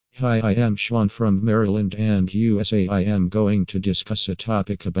Hi, I am Sean from Maryland and USA. I am going to discuss a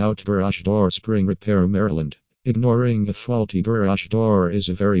topic about garage door spring repair, Maryland. Ignoring a faulty garage door is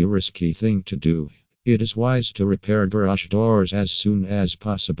a very risky thing to do. It is wise to repair garage doors as soon as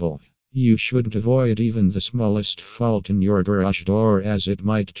possible. You should avoid even the smallest fault in your garage door, as it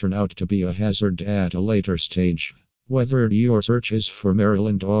might turn out to be a hazard at a later stage. Whether your search is for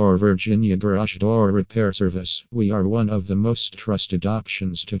Maryland or Virginia garage door repair service, we are one of the most trusted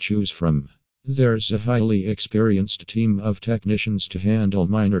options to choose from. There's a highly experienced team of technicians to handle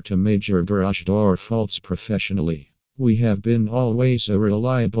minor to major garage door faults professionally. We have been always a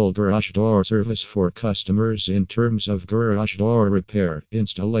reliable garage door service for customers in terms of garage door repair,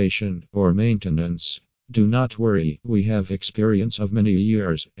 installation, or maintenance. Do not worry, we have experience of many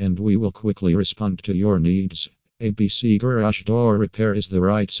years and we will quickly respond to your needs. ABC Garage Door Repair is the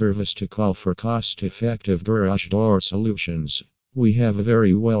right service to call for cost-effective garage door solutions. We have a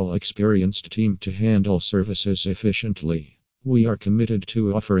very well-experienced team to handle services efficiently. We are committed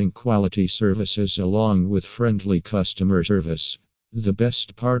to offering quality services along with friendly customer service. The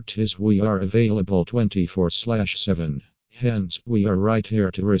best part is we are available 24/7. Hence, we are right here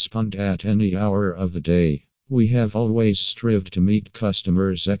to respond at any hour of the day. We have always strived to meet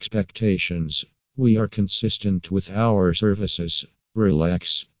customers' expectations. We are consistent with our services.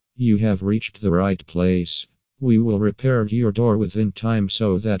 Relax. You have reached the right place. We will repair your door within time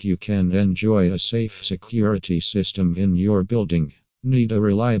so that you can enjoy a safe security system in your building. Need a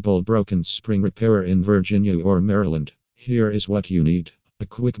reliable broken spring repair in Virginia or Maryland? Here is what you need. A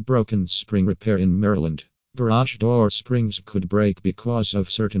quick broken spring repair in Maryland. Garage door springs could break because of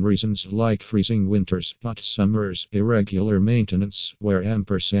certain reasons like freezing winters, hot summers, irregular maintenance, wear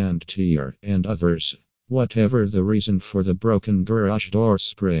ampersand tear, and others. Whatever the reason for the broken garage door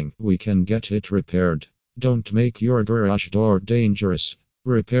spring, we can get it repaired. Don't make your garage door dangerous.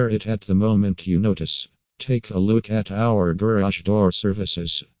 Repair it at the moment you notice. Take a look at our garage door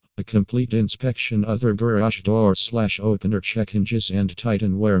services. A complete inspection, other garage door/opener, check hinges and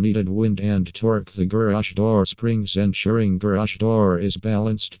tighten where needed, wind and torque the garage door springs, ensuring garage door is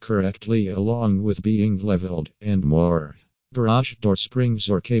balanced correctly along with being leveled, and more. Garage door springs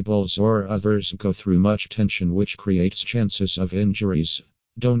or cables or others go through much tension, which creates chances of injuries.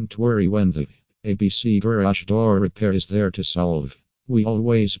 Don't worry when the ABC Garage Door Repair is there to solve. We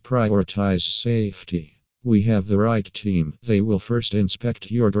always prioritize safety. We have the right team. They will first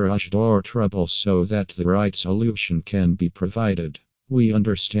inspect your garage door trouble so that the right solution can be provided. We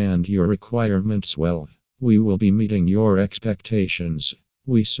understand your requirements well. We will be meeting your expectations.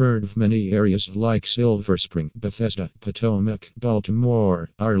 We serve many areas like Silver Spring, Bethesda, Potomac, Baltimore,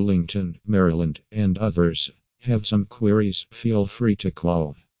 Arlington, Maryland, and others. Have some queries? Feel free to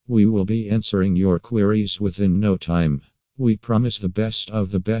call. We will be answering your queries within no time. We promise the best of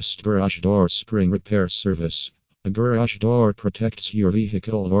the best garage door spring repair service. A garage door protects your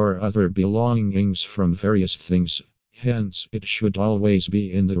vehicle or other belongings from various things. Hence, it should always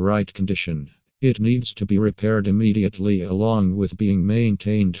be in the right condition. It needs to be repaired immediately along with being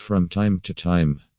maintained from time to time.